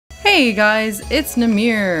Hey guys, it's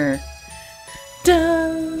Namir.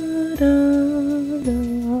 Da, da, da.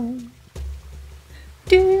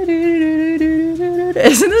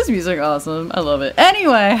 Isn't this music awesome? I love it.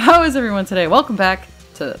 Anyway, how is everyone today? Welcome back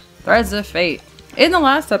to Threads of Fate. In the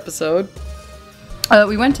last episode,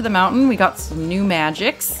 we went to the mountain, we got some new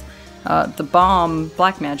magics, the bomb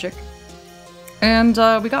black magic, and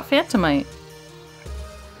we got Phantomite.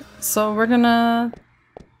 So we're gonna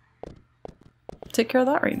take care of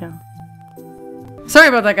that right now. Sorry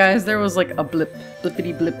about that, guys. There was like a blip.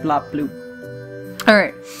 Blippity blip blop bloop.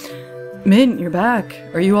 Alright. Mint, you're back.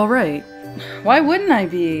 Are you alright? Why wouldn't I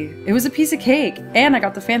be? It was a piece of cake, and I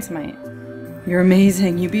got the Phantomite. You're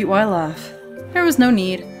amazing. You beat Wylaf. There was no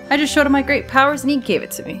need. I just showed him my great powers and he gave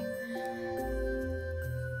it to me.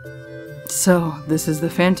 So, this is the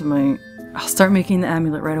Phantomite. I'll start making the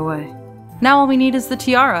amulet right away. Now all we need is the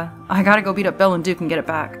tiara. I gotta go beat up Belle and Duke and get it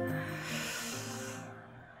back.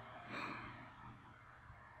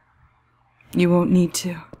 You won't need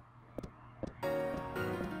to.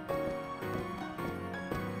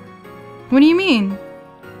 What do you mean?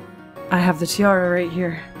 I have the tiara right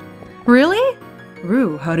here. Really?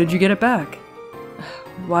 Rue, how did you get it back?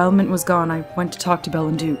 While Mint was gone, I went to talk to Belle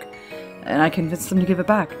and Duke, and I convinced them to give it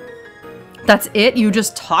back. That's it? You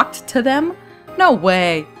just talked to them? No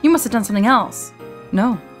way! You must have done something else.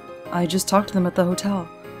 No, I just talked to them at the hotel.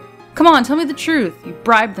 Come on, tell me the truth. You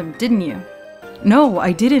bribed them, didn't you? No,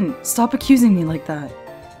 I didn't. Stop accusing me like that.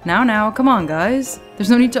 Now, come on, guys. There's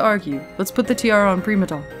no need to argue. Let's put the tiara on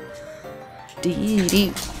Primadoll.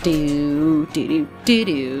 Dee-dee-doo,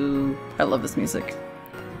 dee-doo-dee-doo. I love this music.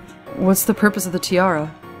 What's the purpose of the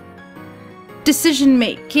tiara?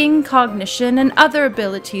 Decision-making, cognition, and other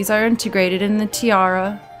abilities are integrated in the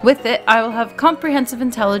tiara. With it, I will have comprehensive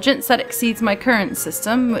intelligence that exceeds my current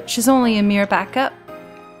system, which is only a mere backup.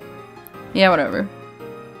 Yeah, whatever.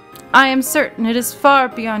 I am certain it is far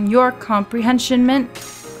beyond your comprehension, Mint.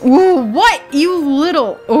 Ooh, what? You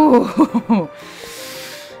little... Ooh.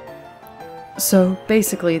 So,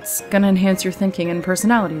 basically, it's gonna enhance your thinking and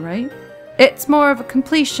personality, right? It's more of a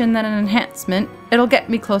completion than an enhancement. It'll get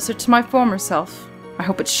me closer to my former self. I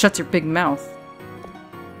hope it shuts your big mouth.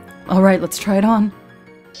 Alright, let's try it on.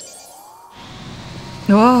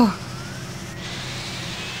 Whoa!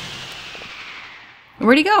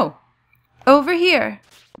 Where'd he go? Over here.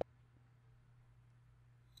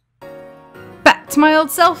 Back to my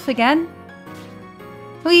old self again.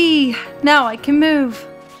 Whee! Now I can move.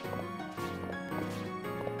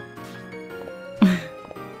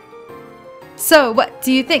 So, what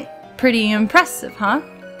do you think? Pretty impressive, huh?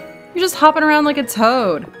 You're just hopping around like a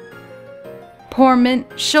toad. Poor Mint,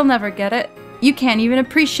 she'll never get it. You can't even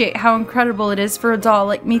appreciate how incredible it is for a doll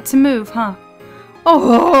like me to move, huh?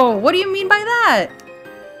 Oh, what do you mean by that?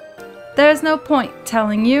 There's no point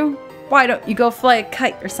telling you. Why don't you go fly a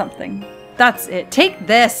kite or something? That's it. Take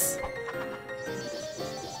this!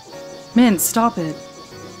 Mint, stop it.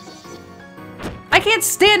 I can't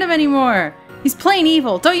stand him anymore! He's plain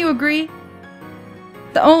evil, don't you agree?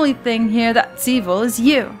 The only thing here that's evil is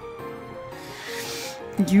you.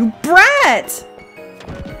 You brat!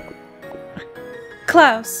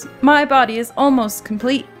 Klaus, my body is almost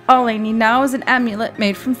complete. All I need now is an amulet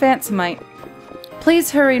made from Phantomite.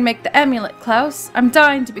 Please hurry and make the amulet, Klaus. I'm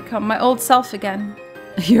dying to become my old self again.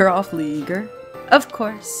 You're awfully eager. Of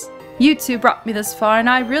course. You two brought me this far and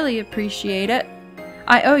I really appreciate it.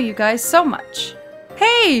 I owe you guys so much.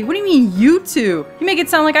 Hey, what do you mean you two? You make it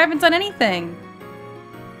sound like I haven't done anything.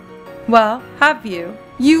 Well, have you?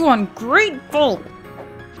 You ungrateful!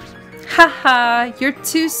 Haha, you're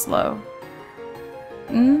too slow.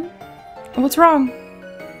 What's wrong?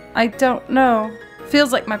 I don't know.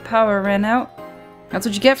 Feels like my power ran out. That's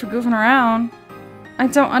what you get for goofing around. I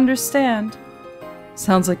don't understand.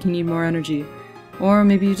 Sounds like you need more energy. Or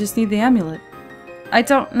maybe you just need the amulet. I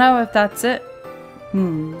don't know if that's it.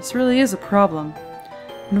 This really is a problem.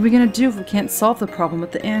 What are we gonna do if we can't solve the problem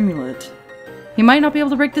with the amulet? He might not be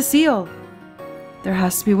able to break the seal. There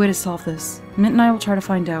has to be a way to solve this. Mint and I will try to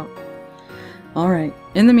find out. Alright,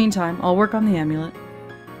 in the meantime, I'll work on the amulet.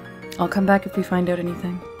 I'll come back if we find out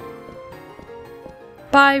anything.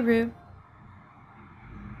 Bye, Rue.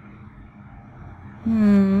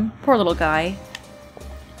 Poor little guy.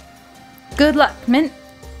 Good luck, Mint.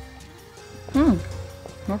 No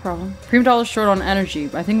problem. Primadoll is short on energy.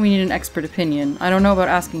 I think we need an expert opinion. I don't know about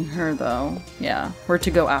asking her, though. Yeah, we're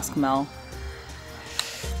to go ask Mel.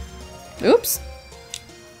 Oops.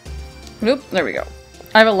 Oop, there we go.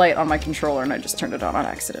 I have a light on my controller and I just turned it on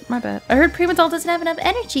accident. My bad. I heard Primadoll doesn't have enough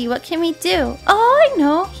energy. What can we do? Oh, I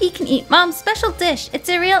know. He can eat Mom's special dish. It's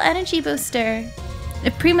a real energy booster.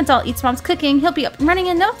 If Prima Doll eats Mom's cooking, he'll be up and running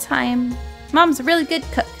in no time. Mom's a really good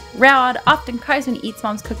cook. Rod often cries when he eats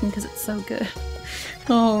Mom's cooking because it's so good.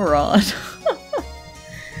 Oh, Rod.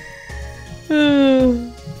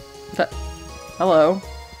 Hello.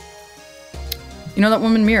 You know that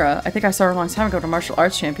woman Mira? I think I saw her a long time ago at a martial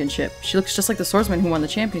arts championship. She looks just like the swordsman who won the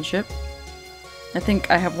championship. I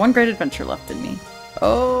think I have one great adventure left in me.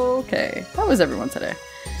 Okay. How was everyone today?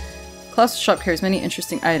 Klaus' shop carries many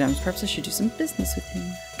interesting items. Perhaps I should do some business with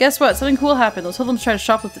him. Guess what? Something cool happened. Those hoodlums tried to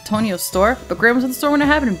shoplift at Tonio's store, but Graham was in the store when it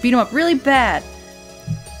happened and beat him up really bad.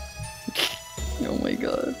 Oh my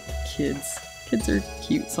god. Kids. Kids are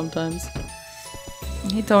cute sometimes.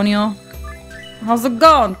 Hey, Tonio. How's it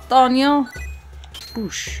going, Tonio?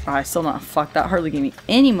 Whoosh. Oh, I still not. Fuck, that hardly gave me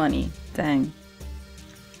any money. Dang.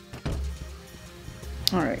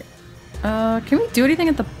 Alright. Can we do anything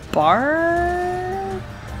at the bar?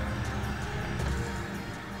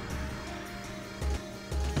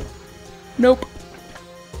 Nope.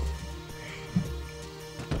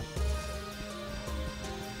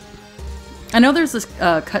 I know there's this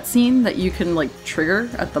cutscene that you can like trigger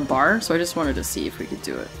at the bar, so I just wanted to see if we could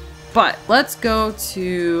do it. But let's go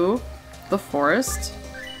to the forest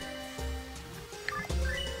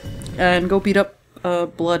and go beat up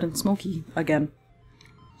Blood and Smokey again.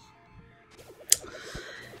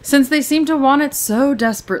 Since they seem to want it so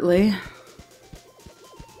desperately.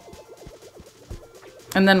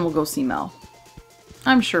 And then we'll go see Mel.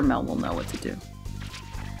 I'm sure Mel will know what to do.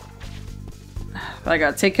 But I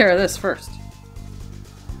gotta take care of this first.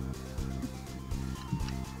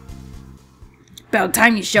 About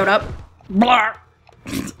time you showed up. Blah.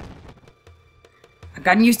 I've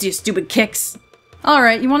gotten used to your stupid kicks.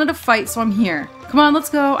 Alright, you wanted to fight, so I'm here. Come on, let's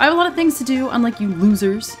go. I have a lot of things to do, unlike you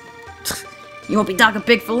losers. You won't be talking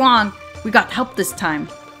big for long. We got help this time.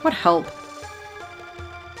 What help?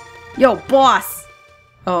 Yo, boss!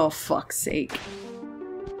 Oh, fuck's sake.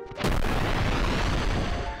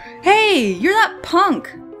 Hey, you're that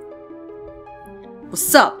punk!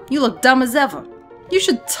 What's up? You look dumb as ever. You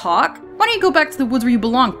should talk. Why don't you go back to the woods where you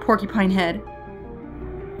belong, Porcupine Head?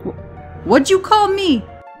 What'd you call me?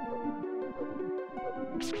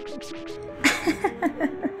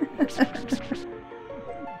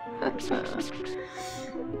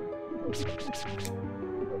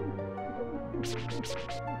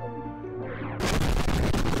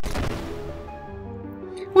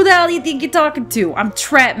 Who the hell do you think you're talking to? I'm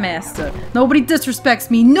Trap Master. Nobody disrespects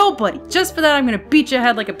me. Nobody. Just for that, I'm gonna beat your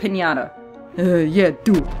head like a piñata. Yeah,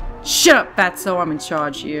 dude. Shut up, Fatso. I'm in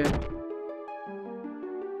charge here.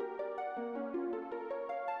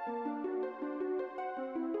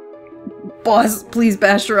 Boss, please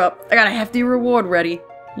bash her up. I got a hefty reward ready.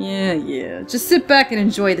 Yeah. Just sit back and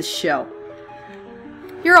enjoy the show.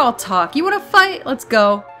 You're all talk. You wanna fight? Let's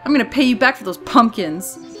go. I'm gonna pay you back for those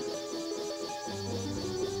pumpkins.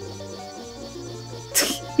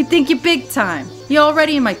 You think you're big time. You're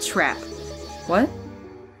already in my trap. What?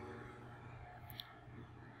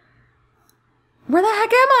 Where the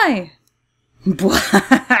heck am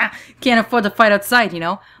I? Can't afford to fight outside, you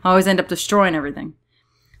know? I always end up destroying everything.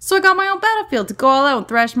 So I got my own battlefield to go all out and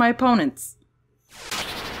thrash my opponents.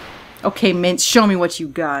 Okay, Mint, show me what you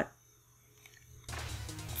got.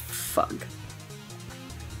 Fug.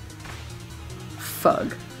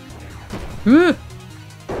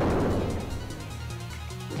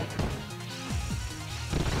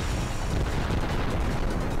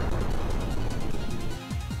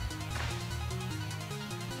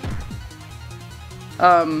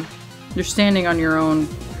 You're standing on your own.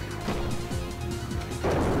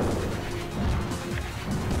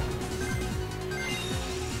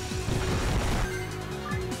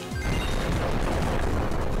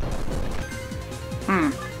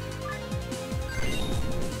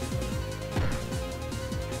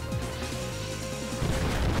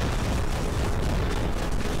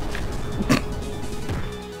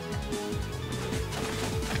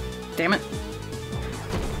 Damn it.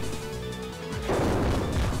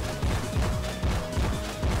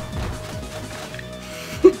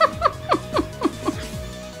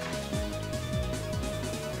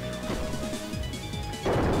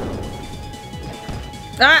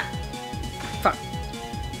 Ah! Fuck.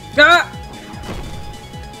 Ah!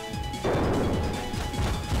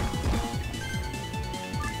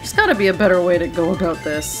 There's gotta be a better way to go about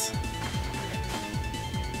this.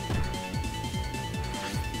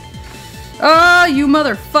 Oh, you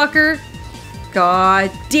motherfucker!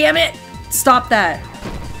 God damn it! Stop that!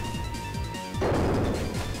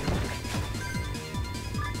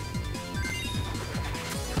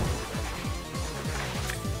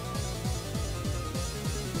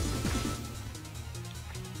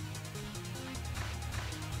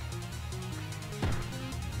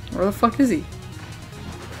 Where the fuck is he?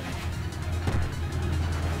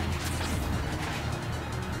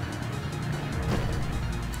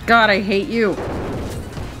 God, I hate you.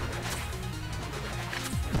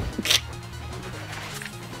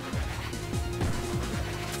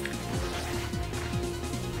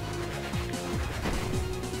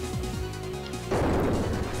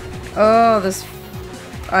 Oh, this...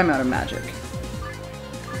 I'm out of magic.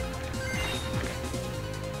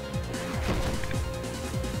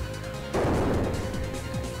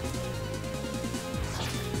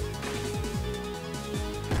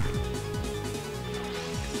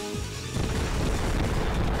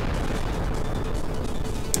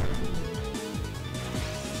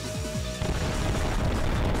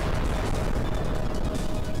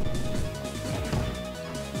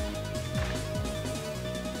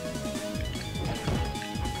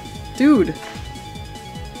 Dude.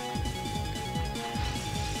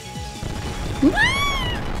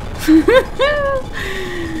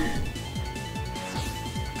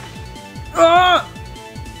 Ah!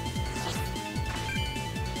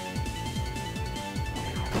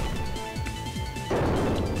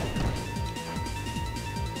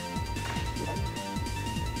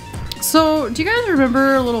 So, do you guys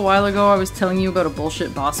remember a little while ago I was telling you about a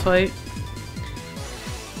bullshit boss fight?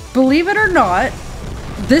 Believe it or not,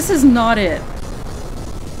 this is not it.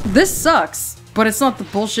 This sucks, but it's not the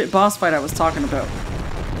bullshit boss fight I was talking about.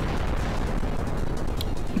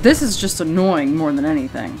 This is just annoying more than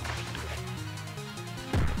anything.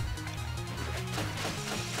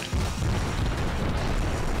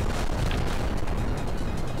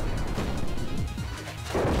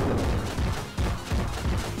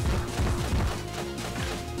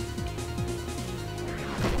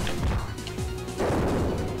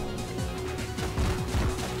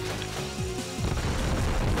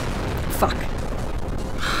 Fuck.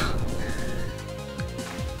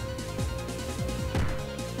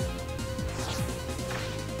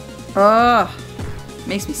 Ugh.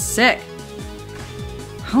 Makes me sick.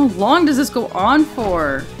 How long does this go on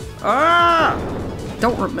for? Ah!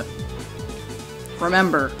 Don't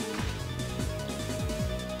remember.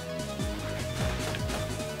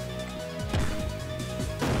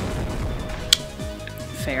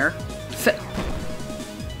 Fair.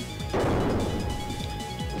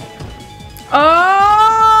 Oh!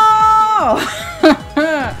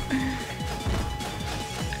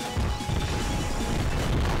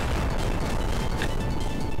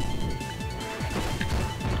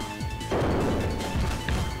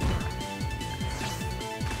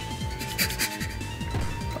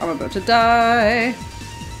 I'm about to die.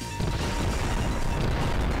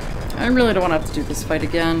 I really don't want to have to do this fight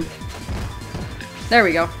again. There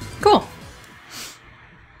we go. Cool.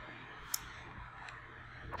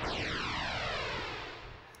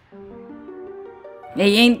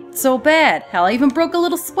 He ain't so bad. Hell, I even broke a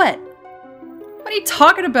little sweat. What are you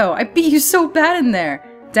talking about? I beat you so bad in there.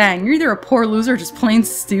 Dang, you're either a poor loser or just plain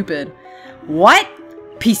stupid. What?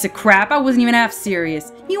 Piece of crap, I wasn't even half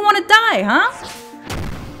serious. You want to die, huh?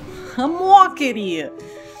 I'm walking here.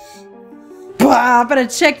 Bah, better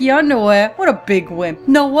check your underwear. What a big wimp.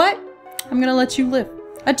 Know what? I'm gonna let you live.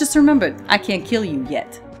 I just remembered, I can't kill you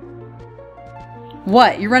yet.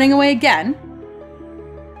 What, you're running away again?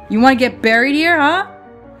 You want to get buried here, huh?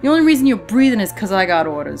 The only reason you're breathing is because I got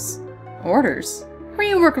orders. Orders? Who are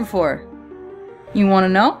you working for? You want to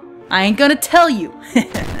know? I ain't gonna tell you.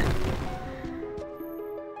 I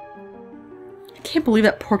can't believe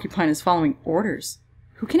that porcupine is following orders.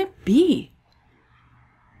 Who can it be?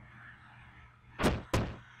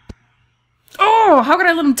 Oh, how could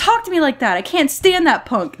I let him talk to me like that? I can't stand that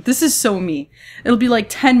punk. This is so me. It'll be like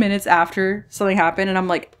 10 minutes after something happened and I'm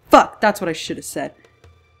like, fuck, that's what I should have said.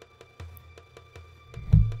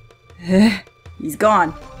 He's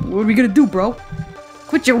gone. What are we gonna do, bro?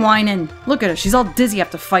 Quit your whining. Look at her. She's all dizzy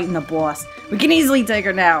after fighting the boss. We can easily take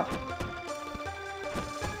her now.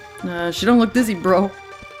 She don't look dizzy, bro.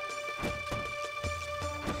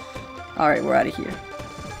 Alright, we're out of here.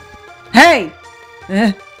 Hey!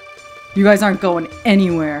 You guys aren't going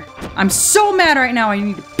anywhere. I'm so mad right now I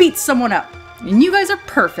need to beat someone up. And you guys are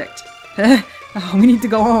perfect. Oh, we need to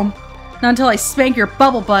go home. Not until I spank your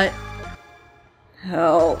bubble butt.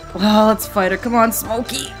 Oh, well, let's fight her. Come on,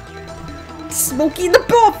 Smokey. Smokey the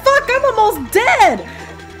ball. Fuck, I'm almost dead.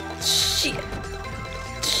 Shit.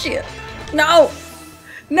 Shit. No.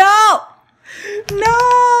 No.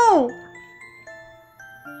 No.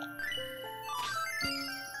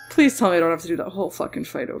 Please tell me I don't have to do that whole fucking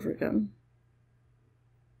fight over again.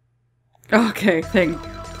 Okay, thank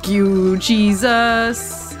you,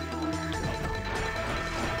 Jesus.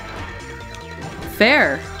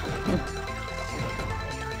 Fair.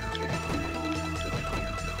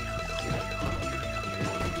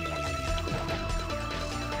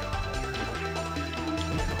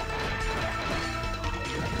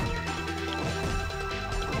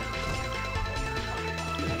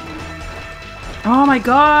 Oh my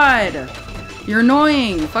god! You're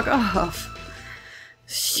annoying! Fuck off!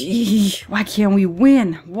 Gee, why can't we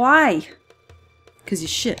win? Why? Cause you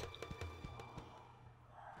shit.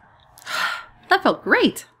 That felt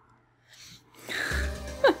great.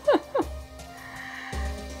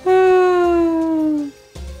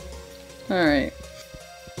 Alright.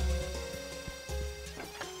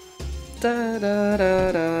 Da, da,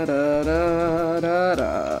 da, da, da, da, da,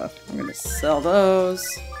 da. I'm gonna sell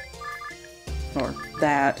those. Or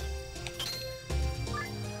that.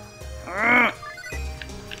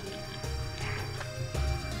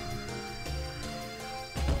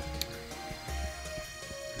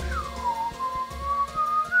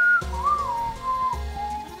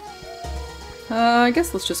 I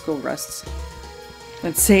guess let's just go rest.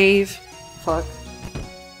 And save. Fuck.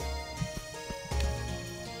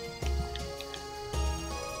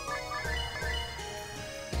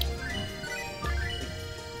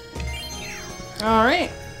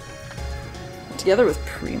 Alright. Together with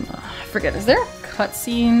Prima. I forget, is there a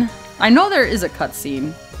cutscene? I know there is a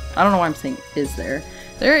cutscene. I don't know why I'm saying is there.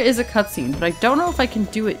 There is a cutscene, but I don't know if I can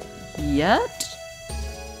do it yet?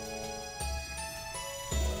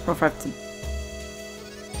 Or if I have to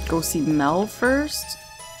go see Mel first?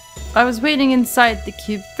 I was waiting inside the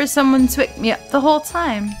cube for someone to wake me up the whole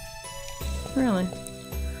time. Really?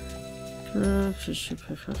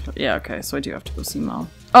 Yeah, okay, so I do have to go see Mel.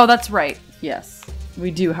 Oh, that's right. Yes. We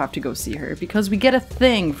do have to go see her because we get a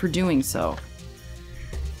thing for doing so.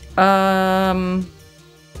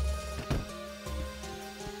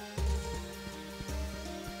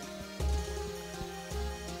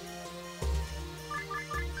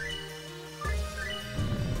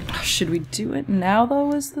 Should we do it now,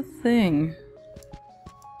 though, is the thing.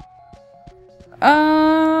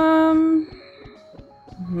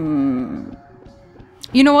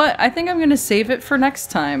 You know what? I think I'm gonna save it for next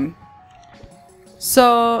time.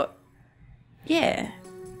 So, yeah.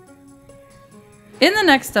 In the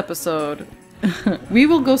next episode, we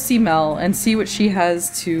will go see Mel and see what she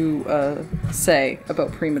has to say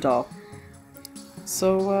about Prima Doll.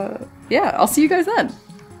 So, yeah, I'll see you guys then.